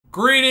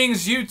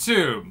Greetings,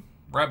 YouTube!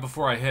 Right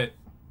before I hit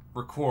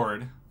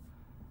record,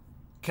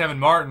 Kevin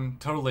Martin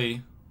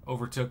totally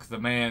overtook the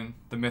man,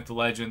 the myth, the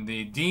legend,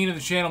 the dean of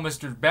the channel,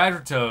 Mr.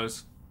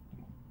 Badgertoes,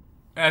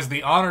 as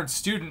the honored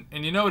student.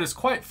 And you know, it is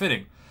quite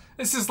fitting.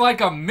 This is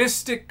like a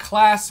mystic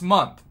class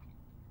month.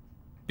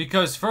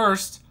 Because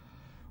first,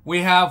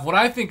 we have what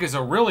I think is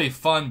a really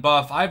fun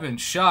buff. I've been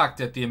shocked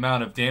at the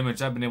amount of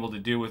damage I've been able to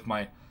do with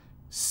my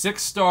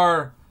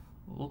 6-star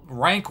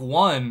rank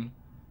 1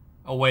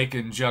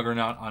 Awakened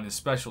Juggernaut on his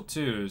special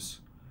 2s.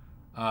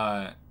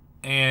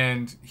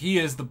 And he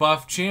is the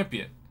buff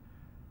champion.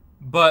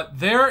 But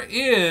there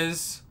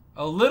is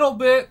a little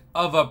bit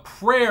of a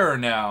prayer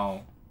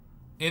now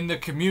in the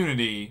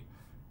community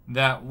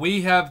that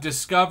we have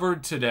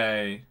discovered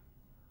today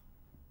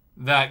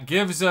that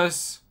gives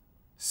us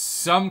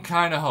some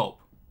kind of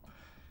hope.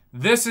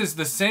 This is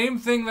the same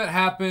thing that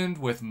happened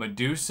with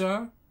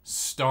Medusa,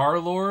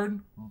 Star-Lord,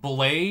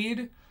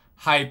 Blade,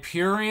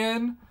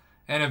 Hyperion,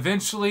 and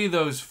eventually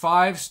those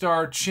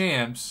 5-star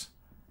champs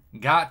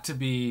got to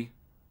be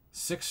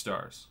 6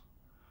 stars.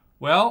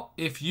 Well,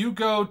 if you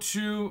go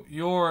to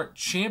your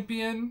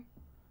champion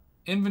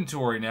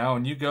inventory now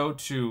and you go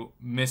to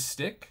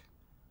Mystic,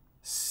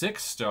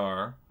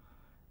 6-star,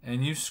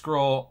 and you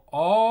scroll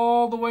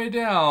all the way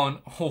down,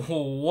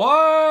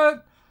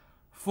 what?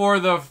 For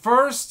the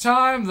first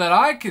time that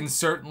I can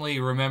certainly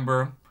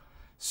remember,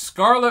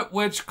 Scarlet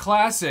Witch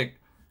Classic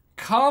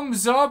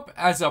comes up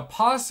as a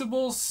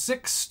possible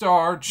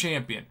 6-star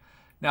champion.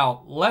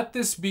 Now, let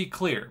this be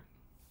clear.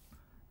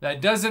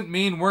 That doesn't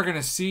mean we're going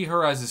to see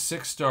her as a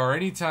 6-star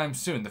anytime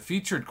soon. The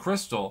featured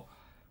crystal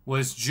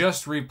was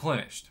just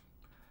replenished.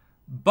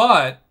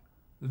 But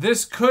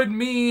this could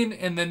mean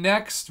in the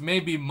next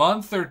maybe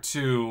month or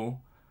two,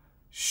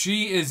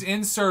 she is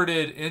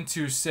inserted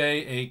into,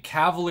 say, a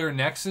Cavalier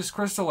Nexus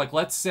crystal. Like,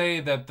 let's say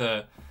that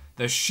the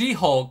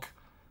She-Hulk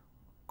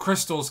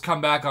crystals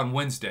come back on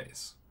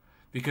Wednesdays,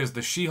 because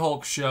the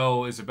She-Hulk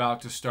show is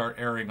about to start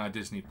airing on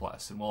Disney+,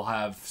 and we'll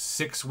have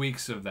 6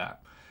 weeks of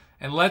that.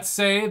 And let's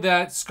say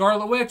that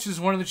Scarlet Witch is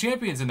one of the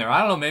champions in there. I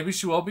don't know, maybe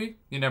she will be.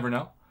 You never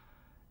know.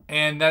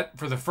 And that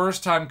for the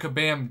first time,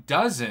 Kabam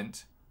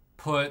doesn't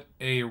put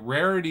a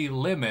rarity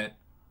limit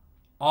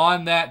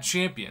on that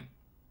champion.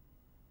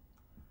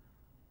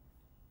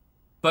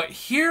 But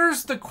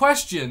here's the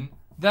question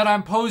that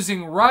I'm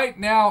posing right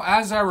now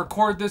as I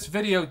record this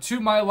video to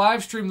my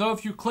live stream. Though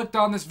if you clicked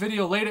on this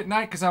video late at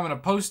night, because I'm going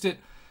to post it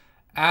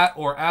at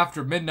or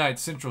after midnight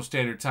Central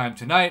Standard Time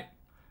tonight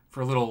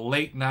for a little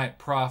late night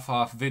prof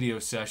off video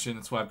session.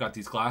 That's why I've got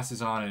these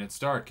glasses on and it's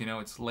dark. You know,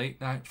 it's late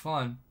night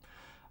fun.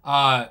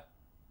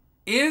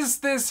 Is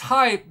this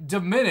hype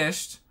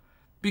diminished?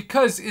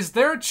 Because is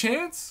there a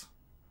chance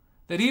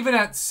that even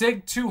at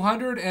Sig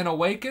 200 and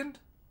Awakened,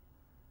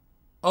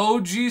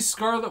 OG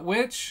Scarlet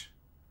Witch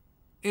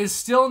is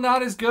still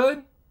not as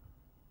good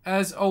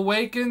as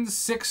Awakened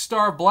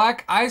 6-star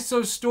Black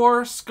ISO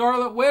Store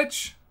Scarlet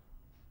Witch?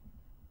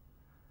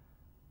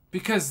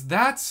 Because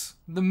that's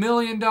the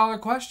million-dollar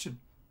question.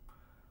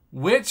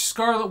 Which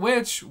Scarlet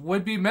Witch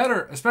would be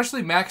better,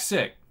 especially Max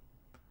Sig?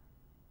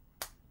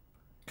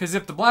 Because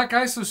if the Black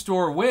ISO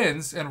Store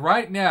wins, and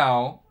right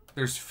now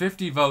there's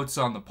 50 votes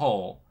on the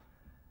poll,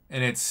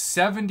 and it's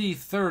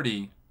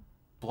 70-30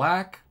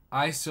 Black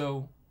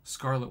ISO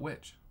Scarlet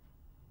Witch.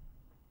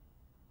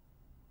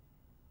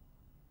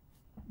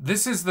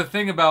 This is the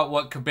thing about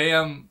what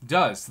Kabam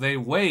does. They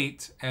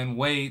wait and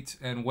wait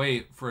and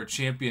wait for a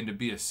champion to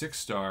be a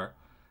 6-star,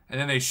 and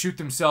then they shoot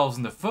themselves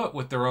in the foot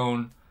with their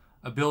own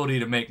ability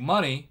to make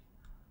money,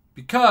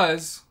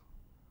 because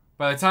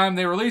by the time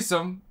they release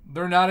them,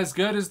 they're not as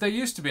good as they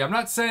used to be. I'm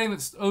not saying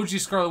that OG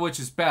Scarlet Witch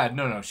is bad.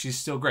 No, she's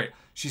still great.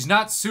 She's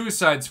not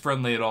suicides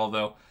friendly at all,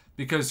 though,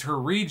 because her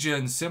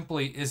regen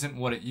simply isn't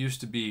what it used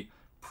to be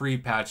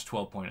pre-patch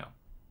 12.0.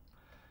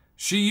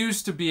 She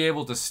used to be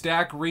able to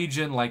stack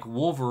regen like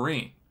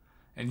Wolverine.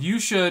 And you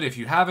should, if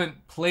you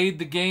haven't played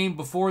the game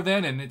before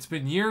then, and it's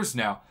been years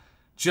now,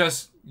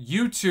 just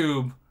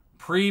YouTube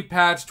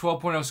pre-patch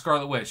 12.0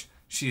 Scarlet Witch.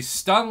 She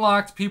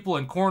stun-locked people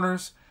in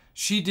corners.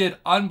 She did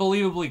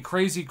unbelievably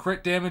crazy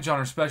crit damage on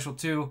her special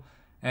 2.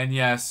 And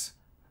yes,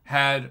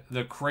 had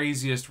the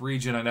craziest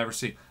regen I'd ever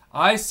seen.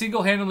 I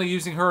single-handedly,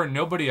 using her and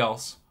nobody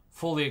else,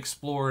 fully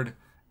explored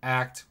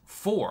Act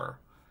 4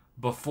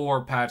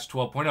 before patch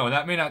 12.0. And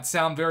that may not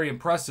sound very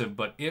impressive,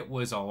 but it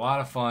was a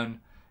lot of fun.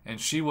 And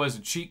she was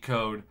a cheat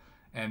code.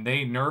 And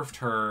they nerfed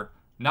her,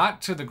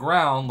 not to the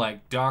ground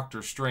like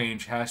Doctor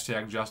Strange,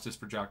 hashtag justice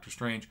for Doctor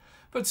Strange,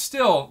 but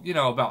still, you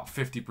know, about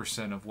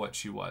 50% of what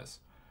she was.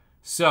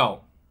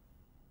 So,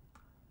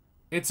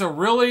 it's a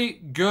really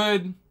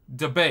good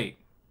debate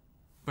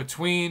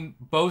between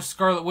both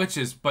Scarlet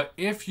Witches, but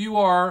if you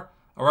are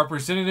a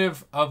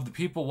representative of the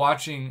people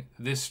watching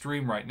this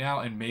stream right now,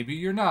 and maybe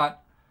you're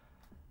not,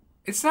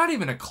 it's not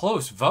even a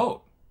close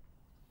vote.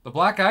 The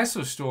Black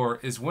ISO Store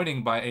is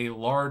winning by a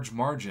large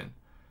margin.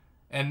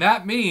 And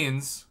that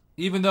means,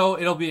 even though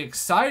it'll be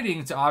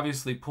exciting to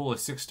obviously pull a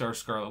 6-star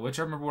Scarlet Witch,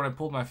 I remember when I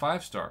pulled my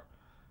 5-star,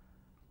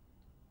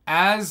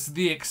 as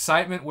the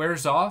excitement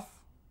wears off,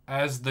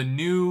 as the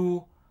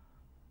new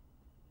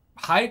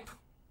hype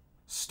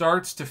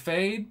starts to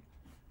fade,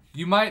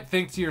 you might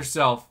think to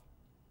yourself,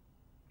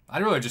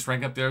 I'd really just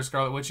rank up the other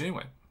Scarlet Witch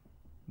anyway.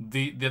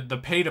 The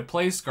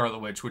pay-to-play Scarlet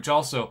Witch, which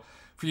also,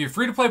 for you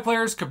free-to-play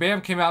players,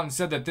 Kabam came out and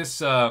said that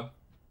this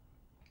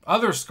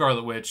other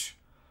Scarlet Witch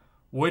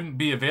wouldn't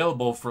be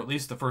available for at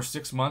least the first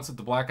 6 months that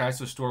the Black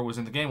ISO store was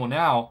in the game. Well,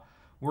 now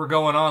we're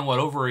going on,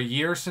 over a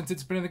year since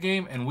it's been in the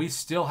game, and we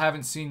still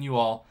haven't seen you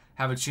all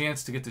have a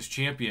chance to get this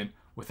champion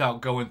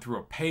without going through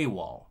a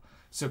paywall.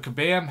 So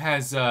Kabam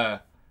has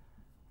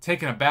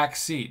taken a back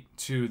seat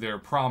to their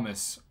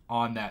promise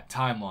on that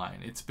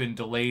timeline. It's been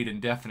delayed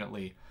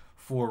indefinitely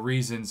for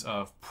reasons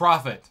of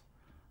profit.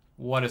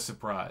 What a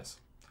surprise.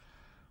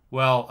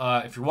 Well,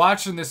 if you're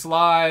watching this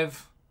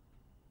live,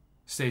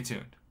 stay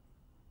tuned.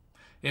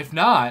 If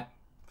not,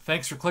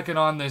 thanks for clicking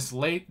on this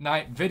late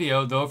night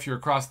video, though if you're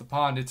across the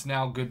pond, it's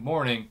now good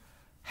morning.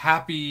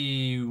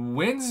 Happy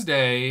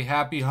Wednesday,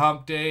 happy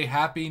hump day,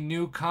 happy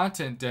new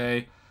content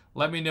day.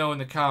 Let me know in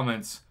the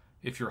comments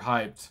if you're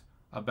hyped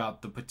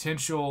about the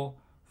potential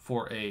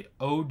for a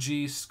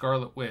OG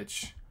Scarlet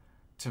Witch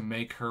to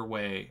make her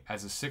way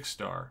as a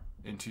 6-star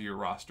into your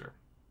roster.